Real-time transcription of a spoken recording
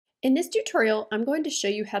In this tutorial, I'm going to show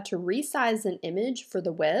you how to resize an image for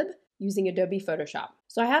the web using Adobe Photoshop.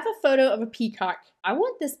 So I have a photo of a peacock. I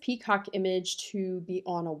want this peacock image to be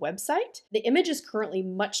on a website. The image is currently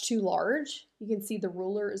much too large. You can see the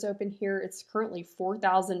ruler is open here. It's currently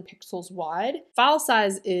 4,000 pixels wide. File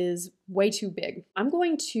size is way too big. I'm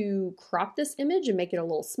going to crop this image and make it a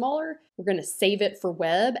little smaller. We're going to save it for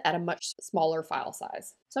web at a much smaller file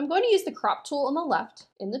size. So I'm going to use the crop tool on the left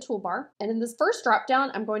in the toolbar. And in this first drop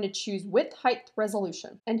down, I'm going to choose width, height,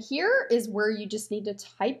 resolution. And here is where you just need to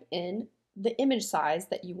type in the image size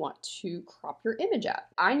that you want to crop your image at.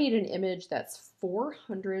 I need an image that's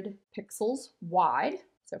 400 pixels wide,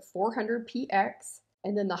 so 400 px,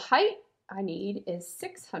 and then the height I need is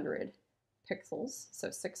 600 pixels, so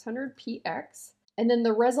 600 px, and then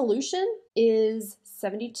the resolution is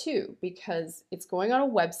 72 because it's going on a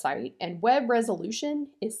website and web resolution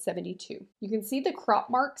is 72. You can see the crop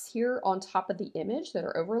marks here on top of the image that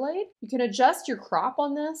are overlaid. You can adjust your crop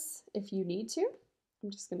on this if you need to. I'm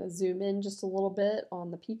just going to zoom in just a little bit on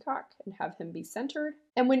the peacock and have him be centered.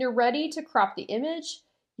 And when you're ready to crop the image,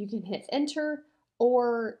 you can hit enter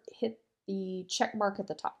or hit the check mark at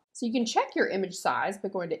the top. So you can check your image size by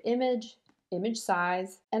going to image, image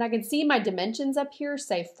size, and I can see my dimensions up here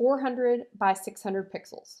say 400 by 600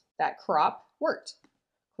 pixels. That crop worked.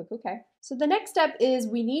 Click OK. So the next step is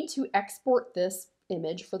we need to export this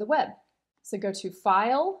image for the web. So go to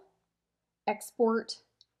File, Export,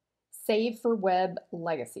 Save for Web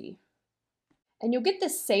Legacy. And you'll get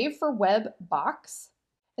this Save for Web box.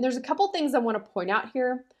 And there's a couple things I want to point out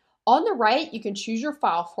here. On the right, you can choose your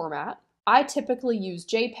file format. I typically use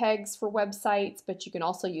JPEGs for websites, but you can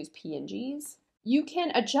also use PNGs. You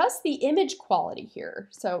can adjust the image quality here.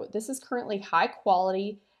 So this is currently high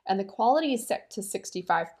quality, and the quality is set to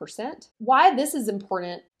 65%. Why this is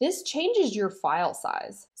important, this changes your file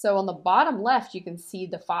size. So on the bottom left, you can see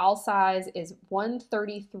the file size is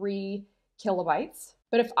 133 kilobytes.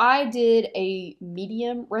 But if I did a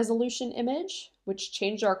medium resolution image, which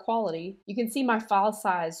changed our quality, you can see my file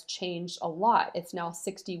size changed a lot. It's now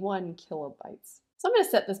 61 kilobytes. So I'm going to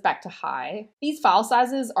set this back to high. These file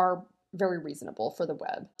sizes are very reasonable for the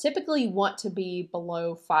web. Typically you want to be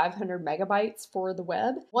below 500 megabytes for the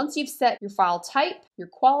web. Once you've set your file type, your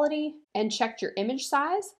quality, and checked your image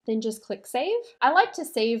size, then just click save. I like to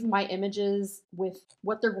save my images with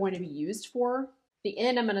what they're going to be used for. At the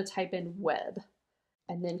end, I'm going to type in web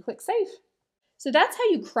and then click save. So that's how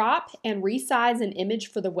you crop and resize an image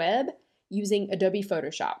for the web using Adobe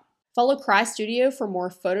Photoshop. Follow CryeStudio for more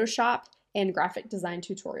Photoshop and graphic design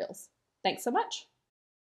tutorials. Thanks so much.